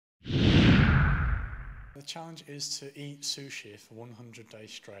The challenge is to eat sushi for 100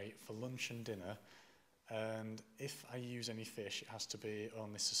 days straight for lunch and dinner, and if I use any fish, it has to be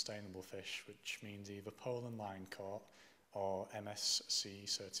only sustainable fish, which means either pole and line caught or MSC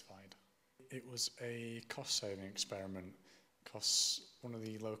certified. It was a cost-saving experiment because one of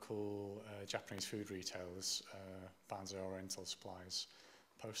the local Japanese food retailers, Barnsley Oriental Supplies,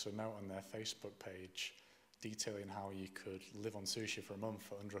 posted a note on their Facebook page detailing how you could live on sushi for a month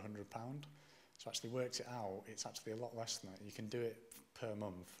for under £100. So actually worked it out, it's actually a lot less than that. You can do it per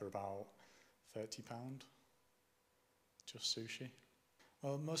month for about £30, just sushi.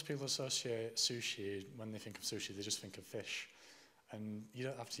 Well, most people associate sushi, when they think of sushi, they just think of fish. And you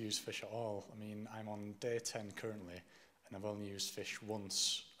don't have to use fish at all. I mean, I'm on day 10 currently, and I've only used fish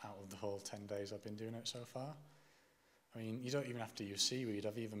once out of the whole 10 days I've been doing it so far. I mean, you don't even have to use seaweed.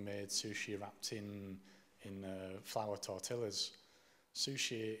 I've even made sushi wrapped in flour tortillas.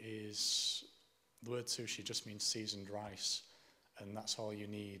 Sushi is, the word sushi just means seasoned rice, and that's all you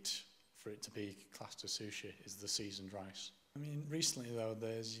need for it to be classed as sushi, is the seasoned rice. I mean, recently though,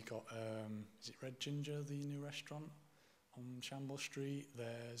 you got, is it Red Ginger, the new restaurant on Shamble Street?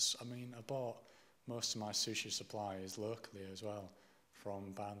 I bought most of my sushi supplies locally as well,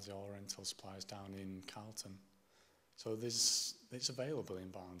 from Barnsley Oriental Supplies down in Carlton. So it's available in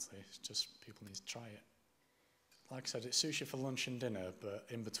Barnsley, it's just people need to try it. Like I said, it's sushi for lunch and dinner, but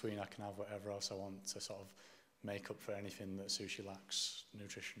in between I can have whatever else I want to sort of make up for anything that sushi lacks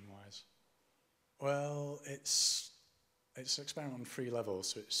nutrition-wise. Well, it's an experiment on 3 levels,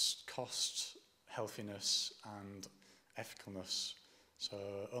 so it's cost, healthiness and ethicalness. So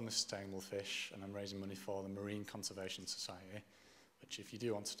only sustainable fish, and I'm raising money for the Marine Conservation Society, which if you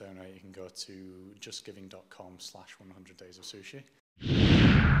do want to donate, you can go to justgiving.com/100days of sushi.